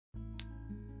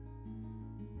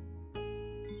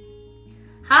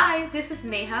Hi, this is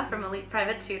Neha from Elite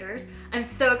Private Tutors. I'm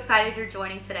so excited you're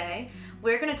joining today.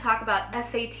 We're going to talk about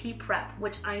SAT prep,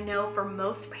 which I know for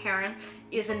most parents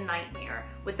is a nightmare.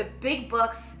 With the big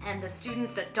books and the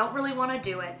students that don't really want to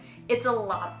do it, it's a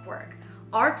lot of work.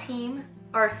 Our team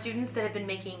are students that have been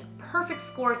making perfect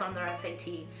scores on their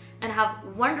SAT and have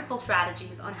wonderful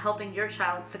strategies on helping your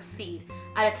child succeed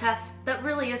at a test that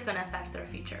really is going to affect their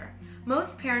future.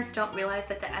 Most parents don't realize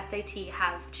that the SAT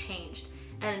has changed,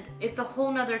 and it's a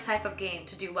whole nother type of game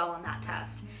to do well on that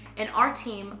test. And our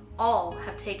team all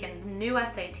have taken new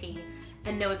SAT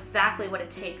and know exactly what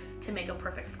it takes to make a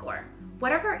perfect score.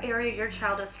 Whatever area your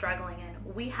child is struggling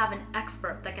in, we have an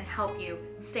expert that can help you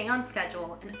stay on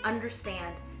schedule and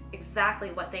understand exactly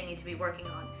what they need to be working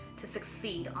on to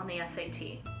succeed on the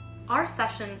SAT. Our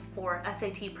sessions for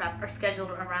SAT prep are scheduled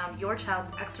around your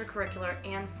child's extracurricular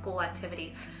and school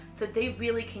activities, so they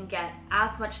really can get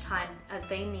as much time as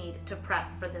they need to prep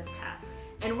for this test.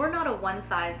 And we're not a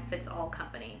one-size-fits-all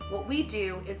company. What we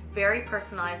do is very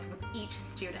personalized with each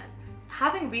student.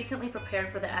 Having recently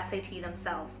prepared for the SAT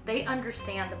themselves, they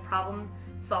understand the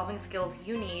problem-solving skills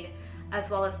you need, as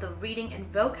well as the reading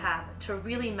and vocab to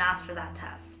really master that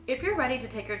test. If you're ready to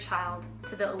take your child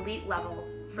to the elite level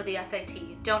for the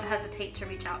SAT, don't hesitate to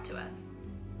reach out to us.